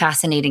really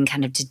fascinating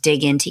kind of to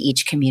dig into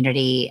each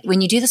community.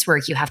 When you do this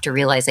work, you have to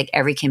realize like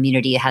every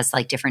community has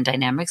like different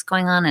dynamics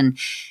going on. And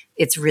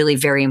it's really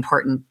very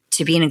important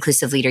to be an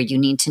inclusive leader. You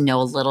need to know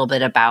a little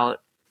bit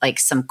about like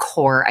some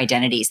core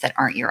identities that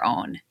aren't your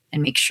own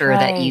and make sure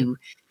that you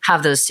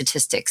have those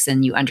statistics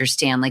and you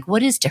understand like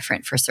what is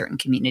different for certain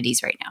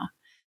communities right now.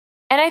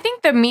 And I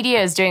think the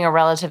media is doing a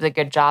relatively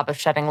good job of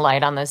shedding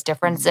light on those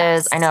differences.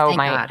 Yes, I know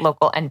my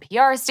local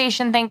NPR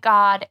station, thank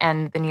God,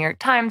 and the New York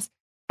Times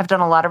have done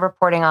a lot of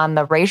reporting on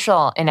the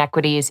racial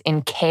inequities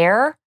in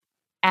care.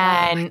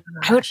 And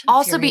I would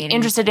also be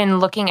interested in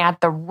looking at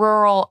the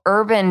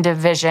rural-urban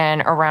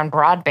division around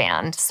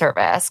broadband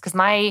service because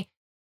my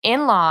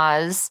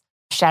in-laws,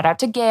 shout out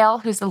to Gail,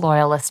 who's a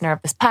loyal listener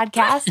of this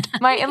podcast.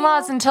 My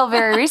in-laws, until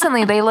very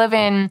recently, they live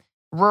in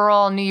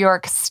rural New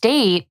York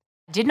State,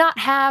 did not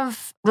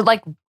have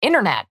like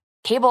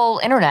cable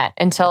internet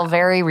until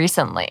very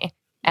recently.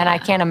 And I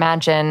can't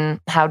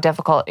imagine how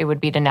difficult it would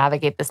be to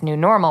navigate this new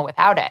normal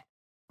without it,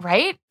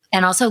 right?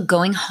 And also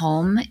going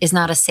home is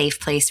not a safe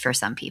place for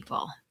some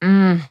people.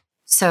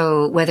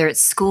 So whether it's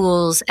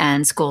schools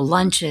and school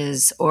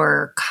lunches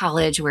or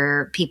college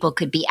where people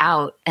could be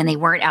out and they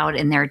weren't out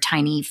in their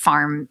tiny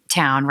farm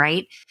town,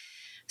 right?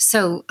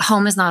 So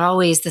home is not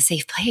always the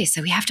safe place.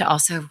 So we have to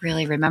also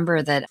really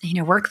remember that, you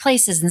know,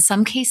 workplaces in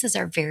some cases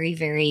are very,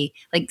 very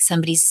like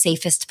somebody's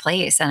safest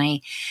place. And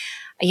I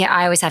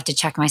always have to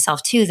check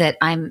myself too that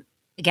I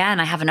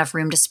have enough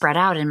room to spread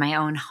out in my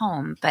own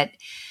home. But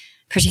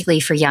particularly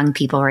for young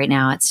people right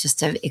now,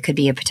 it could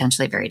be a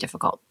potentially very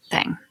difficult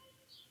thing.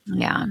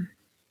 Yeah.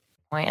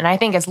 And I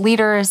think as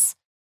leaders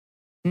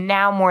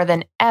now more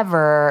than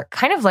ever,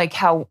 kind of like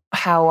how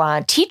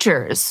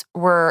teachers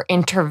were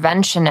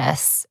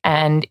interventionists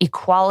and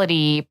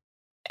equality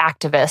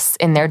activists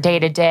in their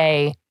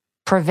day-to-day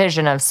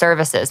provision of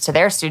services to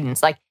their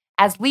students. Like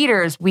as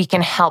leaders, we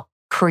can help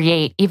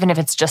create, even if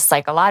it's just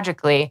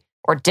psychologically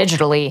or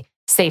digitally,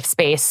 safe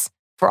space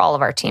for all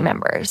of our team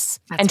members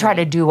and try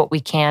to do what we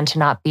can to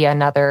not be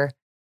another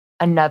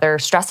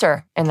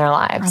stressor in their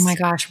lives. Oh my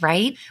gosh,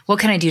 right? What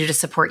can I do to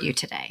support you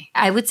today?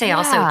 I would say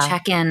also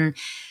check in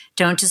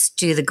don't just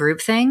do the group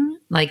thing,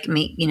 like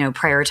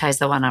prioritize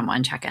the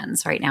one-on-one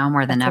check-ins right now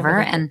more than ever.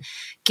 And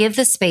give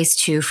the space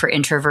too for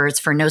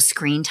introverts, for no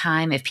screen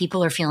time. If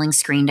people are feeling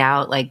screened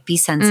out, like be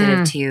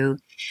sensitive to,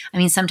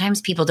 sometimes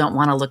people don't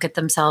want to look at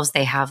themselves.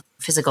 They have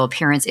physical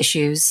appearance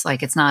issues.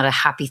 Like it's not a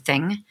happy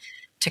thing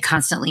to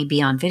constantly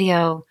be on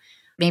video.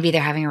 Maybe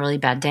they're having a really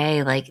bad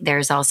day. Like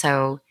there's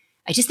also,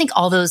 I just think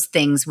all those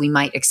things we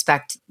might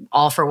expect,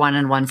 all for one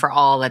and one for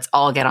all, let's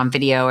all get on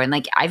video. And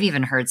like, I've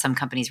even heard some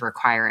companies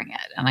requiring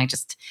it. And I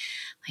just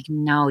like,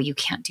 no, you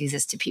can't do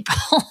this to people.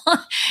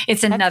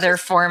 It's another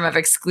form of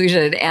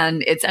exclusion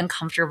and it's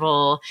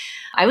uncomfortable.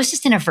 I was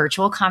just in a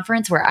virtual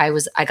conference where I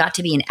got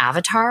to be an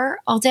avatar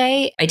all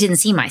day. I didn't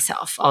see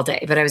myself all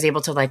day, but I was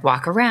able to like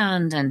walk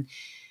around and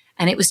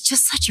it was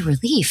just such a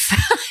relief.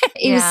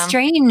 It was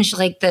strange.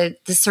 Like the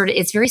sort of,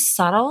 it's very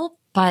subtle,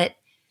 but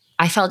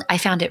I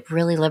found it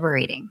really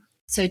liberating.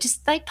 So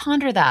just like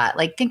ponder that,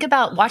 like think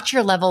about, watch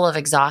your level of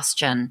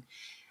exhaustion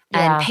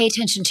and pay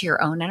attention to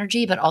your own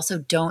energy, but also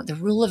the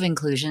rule of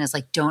inclusion is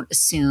like, don't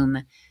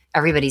assume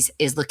everybody's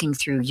is looking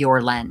through your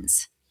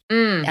lens.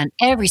 And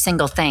every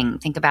single thing,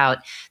 think about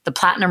the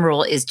platinum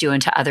rule is do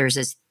unto others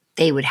as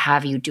they would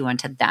have you do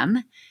unto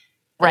them.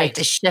 Right. Like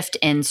the shift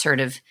in sort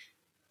of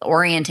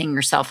orienting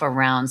yourself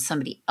around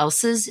somebody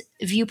else's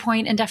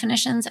viewpoint and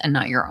definitions and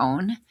not your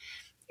own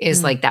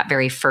is like that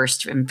very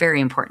first and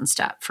very important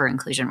step for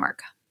inclusion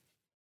work.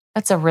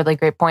 That's a really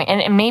great point.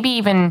 And maybe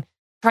even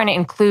trying to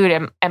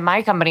include, at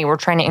my company, we're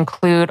trying to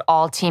include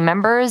all team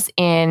members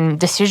in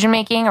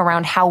decision-making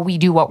around how we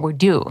do what we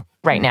do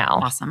right now.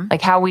 Awesome.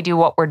 Like how we do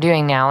what we're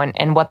doing now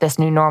and what this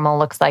new normal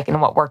looks like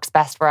and what works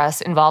best for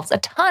us involves a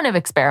ton of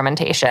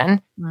experimentation.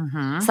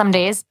 Some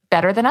days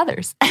better than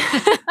others.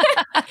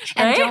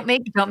 And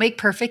don't make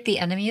perfect the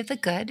enemy of the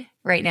good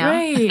right now.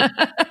 Right.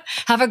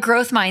 Have a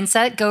growth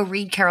mindset. Go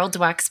read Carol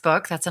Dweck's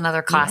book. That's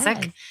another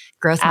classic. Yes.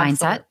 Growth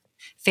mindset.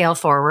 Fail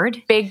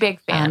forward. Big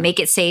fan. Make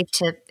it safe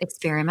to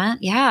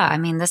experiment. Yeah.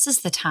 This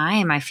is the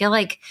time. I feel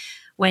like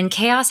when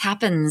chaos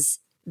happens,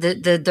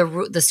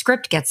 the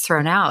script gets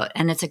thrown out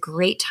and it's a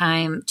great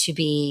time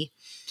to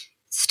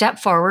step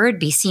forward,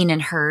 be seen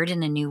and heard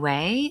in a new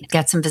way,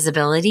 get some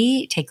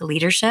visibility, take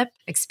leadership,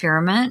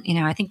 experiment.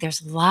 I think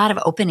there's a lot of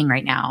opening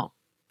right now.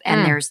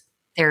 And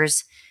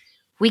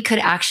we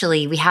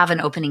have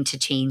an opening to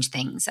change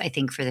things, I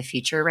think, for the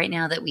future right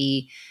now that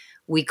we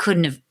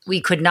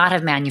could not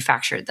have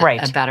manufactured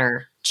a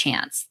better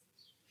chance.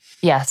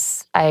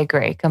 Yes, I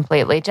agree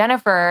completely.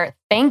 Jennifer,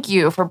 thank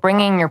you for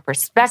bringing your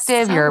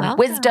perspective, your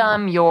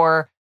wisdom,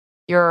 your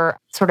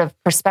sort of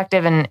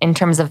perspective in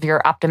terms of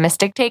your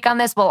optimistic take on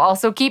this while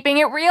also keeping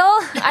it real.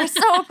 I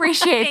so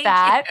appreciate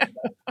that.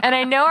 And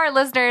I know our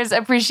listeners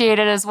appreciate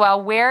it as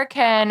well. Where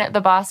can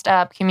the Bossed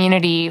Up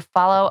community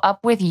follow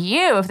up with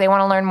you if they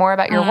want to learn more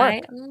about your work?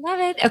 I love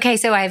it. Okay,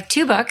 so I have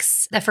 2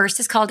 books. The first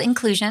is called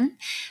Inclusion.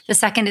 The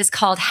second is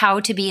called How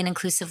to Be an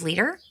Inclusive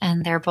Leader.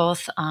 And they're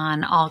both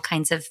on all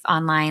kinds of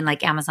online,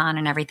 like Amazon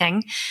and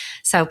everything.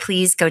 So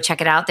please go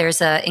check it out.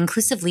 There's an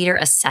inclusive leader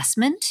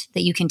assessment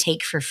that you can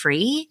take for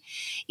free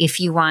if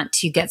you want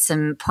to get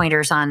some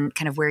pointers on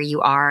kind of where you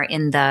are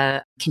in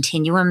the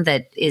continuum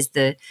that is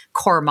the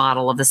core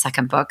model of the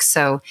second book.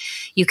 So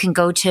you can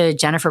go to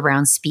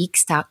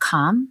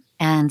jenniferbrownspeaks.com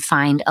and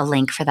find a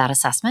link for that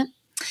assessment.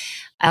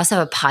 I also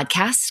have a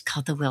podcast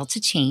called The Will to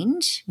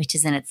Change, which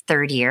is in its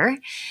 3rd year.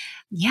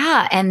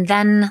 Yeah. And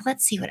then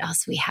let's see what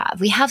else we have.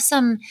 We have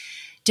some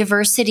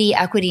diversity,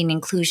 equity, and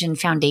inclusion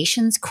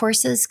foundations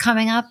courses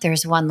coming up.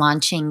 There's one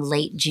launching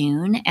late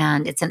June,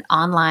 and it's an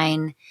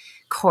online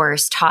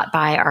course taught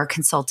by our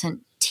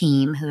consultant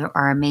team who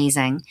are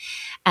amazing.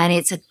 And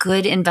it's a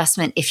good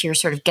investment if you're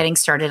sort of getting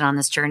started on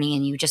this journey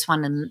and you just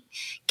want to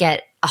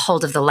get a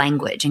hold of the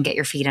language and get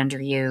your feet under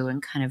you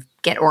and kind of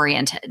get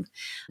oriented.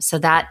 So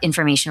that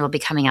information will be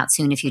coming out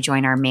soon if you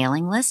join our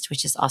mailing list,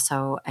 which is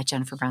also at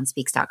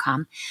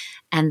jenniferbrownspeaks.com.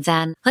 And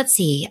then let's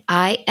see,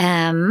 I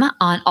am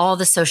on all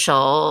the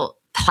social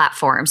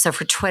platforms. So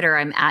for Twitter,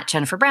 I'm at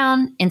Jennifer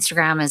Brown.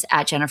 Instagram is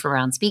at Jennifer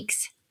Brown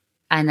Speaks.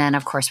 And then,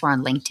 of course, we're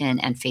on LinkedIn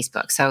and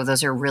Facebook. So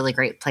those are really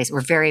great places.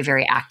 We're very,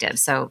 very active.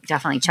 So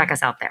definitely check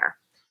us out there.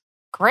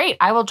 Great.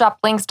 I will drop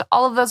links to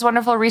all of those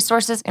wonderful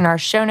resources in our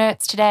show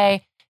notes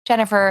today.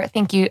 Jennifer,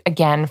 thank you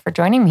again for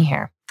joining me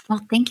here.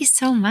 Well, thank you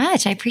so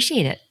much. I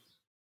appreciate it.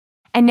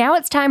 And now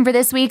it's time for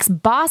this week's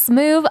Boss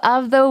Move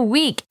of the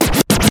Week.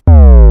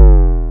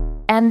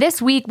 And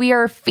this week, we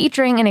are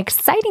featuring an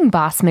exciting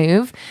boss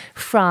move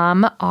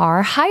from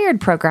our Hired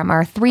program,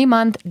 our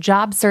 3-month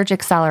job search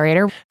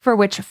accelerator, for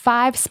which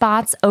 5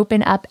 spots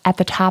open up at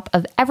the top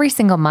of every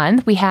single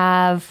month. We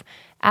have,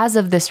 as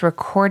of this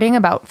recording,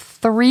 about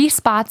 3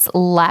 spots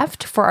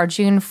left for our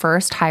June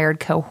 1st Hired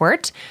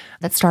cohort.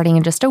 That's starting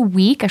in just a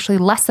week, actually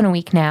less than a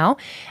week now.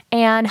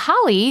 And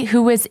Holly,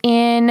 who was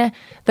in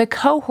the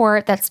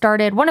cohort that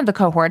started, one of the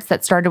cohorts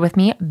that started with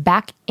me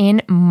back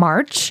in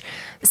March,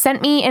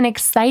 sent me an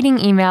exciting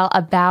email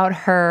about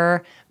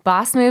her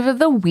boss move of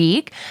the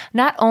week.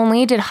 Not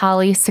only did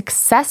Holly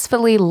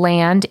successfully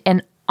land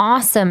an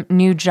awesome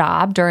new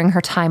job during her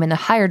time in the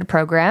Hired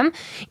program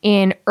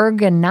in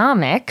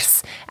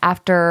ergonomics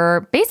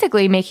after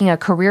basically making a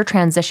career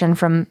transition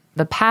from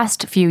the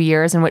past few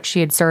years in which she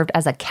had served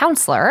as a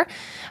counselor.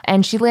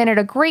 And she landed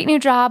a great new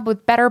job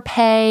with better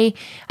pay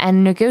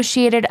and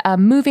negotiated a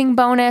moving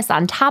bonus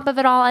on top of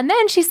it all. And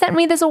then she sent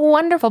me this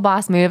wonderful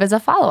boss move as a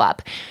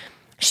follow-up.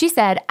 She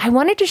said, I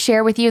wanted to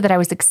share with you that I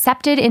was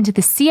accepted into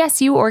the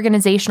CSU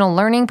Organizational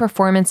Learning,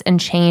 Performance, and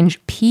Change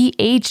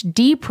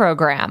PhD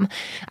program.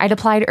 I'd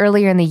applied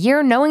earlier in the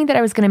year knowing that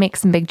I was going to make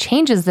some big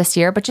changes this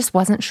year, but just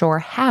wasn't sure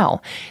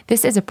how.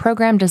 This is a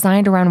program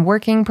designed around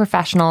working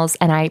professionals,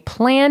 and I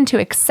plan to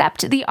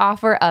accept the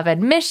offer of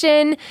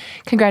admission.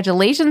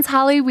 Congratulations,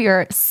 Holly. We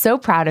are so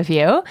proud of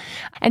you.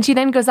 And she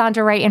then goes on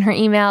to write in her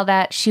email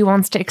that she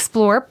wants to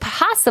explore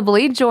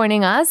possibly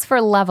joining us for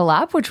Level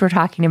Up, which we're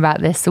talking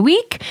about this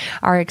week,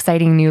 our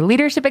exciting new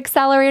leadership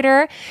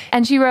accelerator.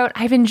 And she wrote,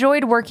 I've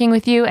enjoyed working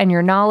with you, and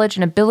your knowledge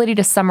and ability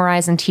to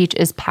summarize and teach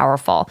is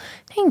powerful.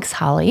 Thanks,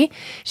 Holly.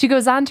 She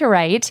goes on to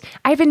write,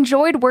 I've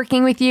enjoyed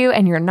working with you,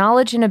 and your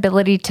knowledge and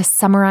ability to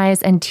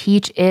summarize and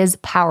teach is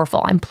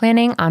powerful. I'm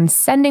planning on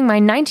sending my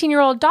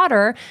 19-year-old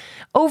daughter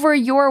over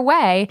your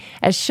way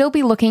as she'll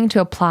be looking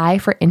to apply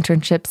for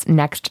internships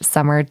next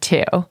summer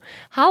too.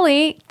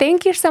 Holly,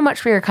 thank you so much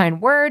for your kind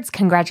words.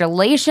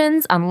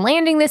 Congratulations on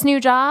landing this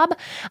new job,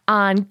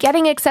 on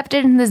getting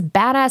accepted in this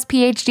badass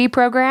PhD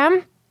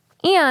program,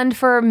 and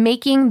for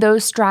making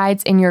those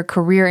strides in your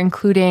career,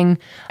 including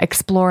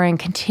exploring,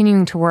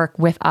 continuing to work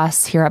with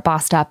us here at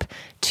Bossed Up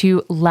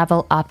to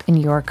level up in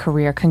your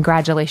career.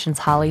 Congratulations,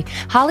 Holly.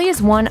 Holly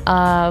is one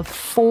of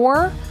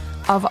 4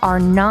 of our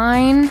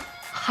 9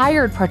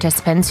 Hired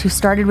participants who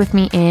started with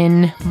me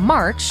in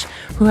March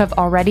who have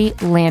already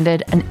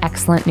landed an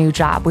excellent new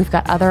job. We've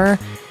got other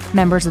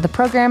members of the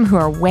program who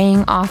are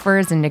weighing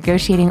offers and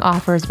negotiating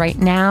offers right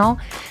now.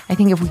 I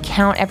think if we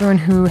count everyone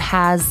who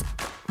has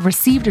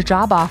received a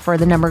job offer,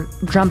 the number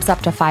jumps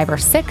up to 5 or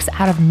 6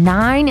 out of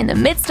 9 in the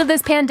midst of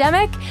this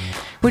pandemic,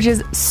 which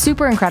is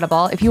super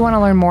incredible. If you want to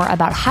learn more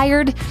about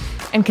Hired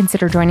and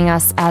consider joining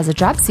us as a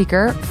job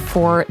seeker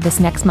for this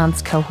next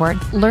month's cohort,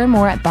 learn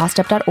more at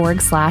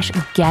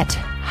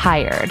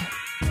bossedup.org/gethired.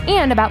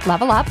 And about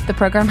Level Up, the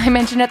program I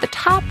mentioned at the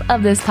top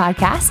of this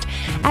podcast,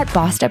 at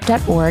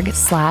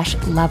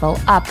bossedup.org/level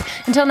up.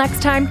 Until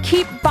next time,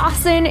 keep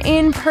bossing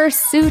in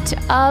pursuit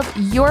of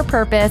your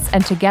purpose,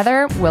 and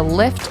together we'll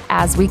lift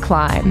as we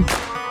climb.